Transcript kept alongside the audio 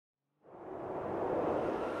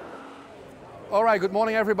All right, good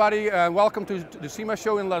morning everybody. Welcome to the SEMA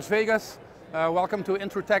show in Las Vegas. Welcome to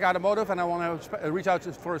Introtech Automotive, and I want to reach out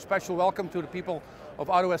for a special welcome to the people of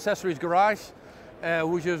Auto Accessories Garage,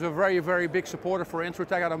 which is a very, very big supporter for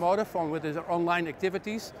Introtech Automotive with their online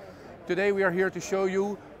activities. Today we are here to show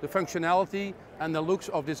you the functionality and the looks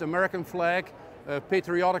of this American flag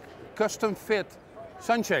patriotic custom fit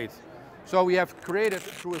sunshade. So we have created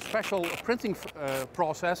through a special printing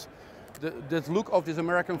process the look of this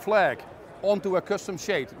American flag onto a custom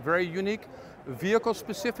shade. Very unique, vehicle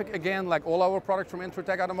specific again, like all our products from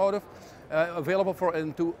Introtech Automotive, available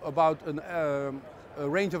into about a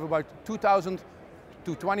range of about 2,000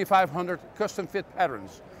 to 2,500 custom fit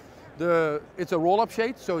patterns. It's a roll-up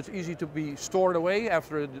shade, so it's easy to be stored away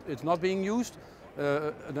after it's not being used.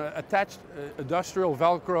 An attached industrial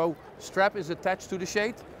Velcro strap is attached to the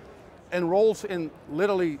shade and rolls in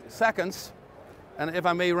literally seconds. And if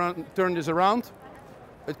I may turn this around,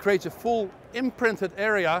 it creates a full imprinted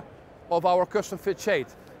area of our custom fit shade.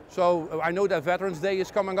 So I know that Veterans Day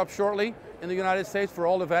is coming up shortly in the United States for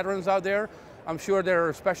all the veterans out there. I'm sure there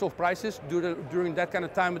are special prices during that kind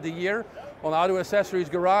of time of the year on Auto Accessories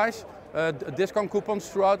Garage, discount coupons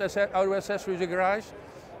throughout Auto Accessories Garage.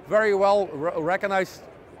 Very well recognized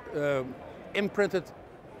imprinted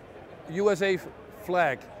USA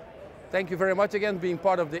flag. Thank you very much again being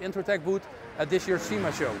part of the Introtech booth at this year's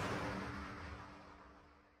SEMA show.